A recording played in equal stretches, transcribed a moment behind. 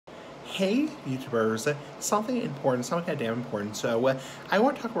Hey YouTubers, something important, something kind of damn important. So I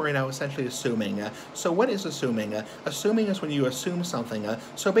want to talk about right now essentially assuming. So what is assuming? Assuming is when you assume something.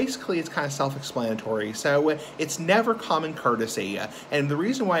 So basically it's kind of self-explanatory. So it's never common courtesy. And the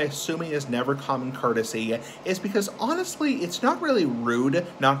reason why assuming is never common courtesy is because honestly it's not really rude,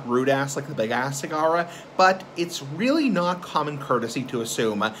 not rude ass like the big ass cigar, but it's really not common courtesy to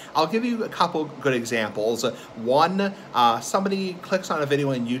assume. I'll give you a couple good examples. One, somebody clicks on a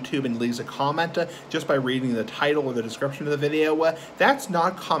video on YouTube and leaves a comment just by reading the title or the description of the video. That's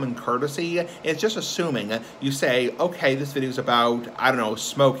not common courtesy. It's just assuming. You say, okay, this video is about, I don't know,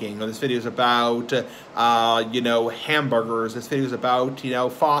 smoking, or this video is about, hamburgers, this video is about,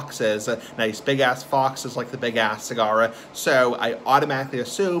 foxes, nice big ass foxes like the big ass cigar. So I automatically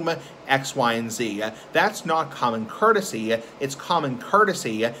assume X, Y, and Z. That's not common courtesy. It's common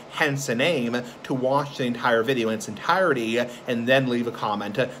courtesy, hence the name, to watch the entire video in its entirety and then leave a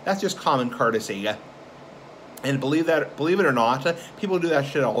comment. That's just common courtesy. And believe it or not, people do that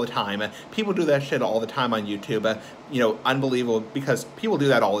shit all the time. People do that shit all the time on YouTube. Unbelievable, because people do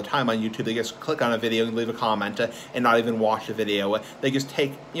that all the time on YouTube. They just click on a video and leave a comment and not even watch the video. They just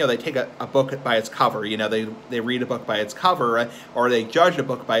take, they take a book by its cover. They read a book by its cover, or they judge a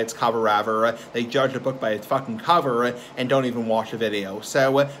book by its cover, rather. They judge a book by its fucking cover and don't even watch the video.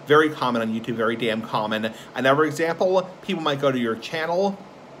 So, very common on YouTube, very damn common. Another example, people might go to your channel,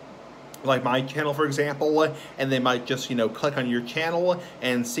 like my channel, for example, and they might just, click on your channel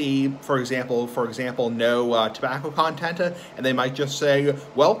and see, for example, no tobacco content, and they might just say,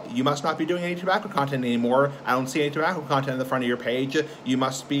 well, you must not be doing any tobacco content anymore. I don't see any tobacco content in the front of your page. You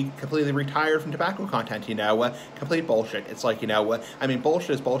must be completely retired from tobacco content, complete bullshit. It's like,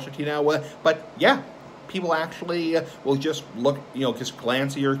 bullshit is bullshit, but yeah. People actually will just look, just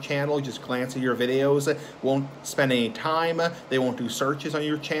glance at your channel, just glance at your videos, won't spend any time, they won't do searches on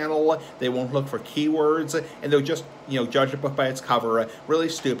your channel, they won't look for keywords, and they'll just, judge a book by its cover. Really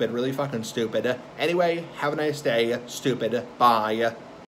stupid, really fucking stupid. Anyway, have a nice day, stupid, bye.